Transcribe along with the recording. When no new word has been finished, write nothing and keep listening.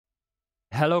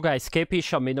Hello guys, KP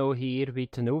Shamino here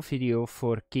with a new video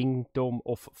for Kingdom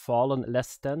of Fallen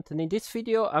Last Stand. And in this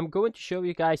video I'm going to show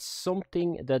you guys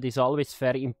something that is always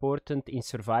very important in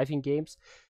surviving games.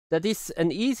 That is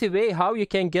an easy way how you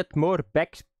can get more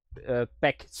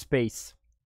backpack space.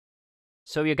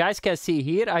 So you guys can see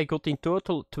here I got in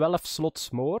total 12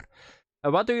 slots more.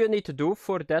 What do you need to do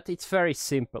for that? It's very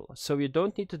simple. So you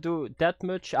don't need to do that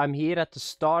much. I'm here at the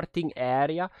starting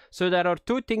area. So there are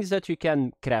two things that you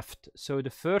can craft. So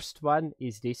the first one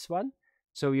is this one.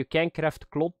 So you can craft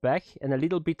cloth bag, and a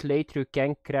little bit later you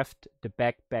can craft the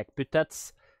backpack. But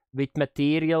that's with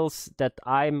materials that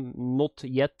I'm not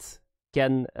yet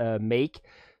can make.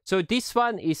 So this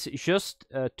one is just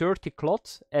 30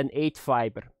 cloth and 8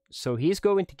 fiber. So he's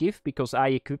going to give, because I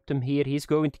equipped him here, he's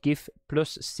going to give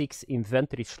plus 6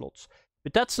 inventory slots.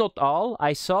 But that's not all.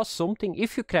 I saw something.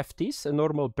 If you craft this, a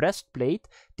normal breastplate,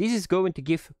 this is going to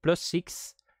give plus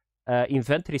 6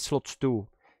 inventory slots too.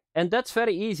 And that's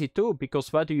very easy too,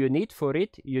 because what do you need for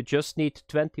it? You just need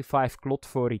 25 cloth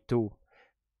for it too.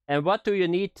 And what do you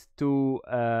need to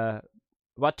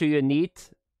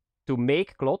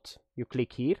make cloth? You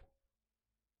click here.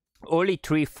 Only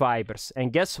 3 fibers,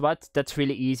 and guess what? That's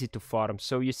really easy to farm.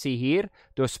 So you see here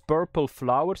those purple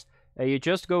flowers, and you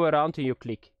just go around and you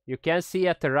click. You can see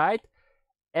at the right,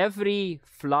 every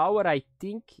flower I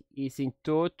think is in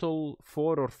total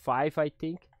 4 or 5, I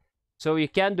think. So you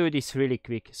can do this really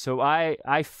quick. So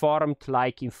I farmed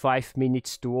like in 5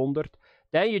 minutes 200.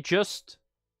 Then you just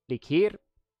click here.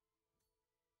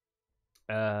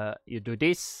 You do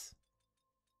this.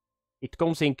 It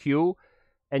comes in queue.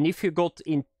 And if you got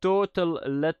in total,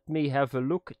 let me have a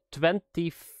look,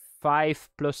 25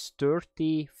 plus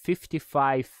 30,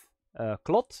 55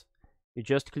 cloth. You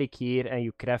just click here and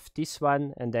you craft this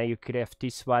one, and then you craft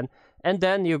this one. And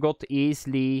then you got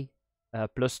easily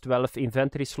plus 12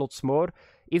 inventory slots more.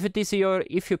 If it is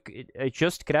if you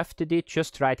just crafted it,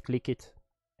 just right click it.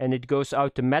 And it goes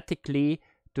automatically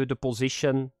to the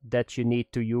position that you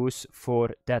need to use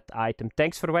for that item.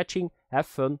 Thanks for watching. Have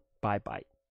fun. Bye bye.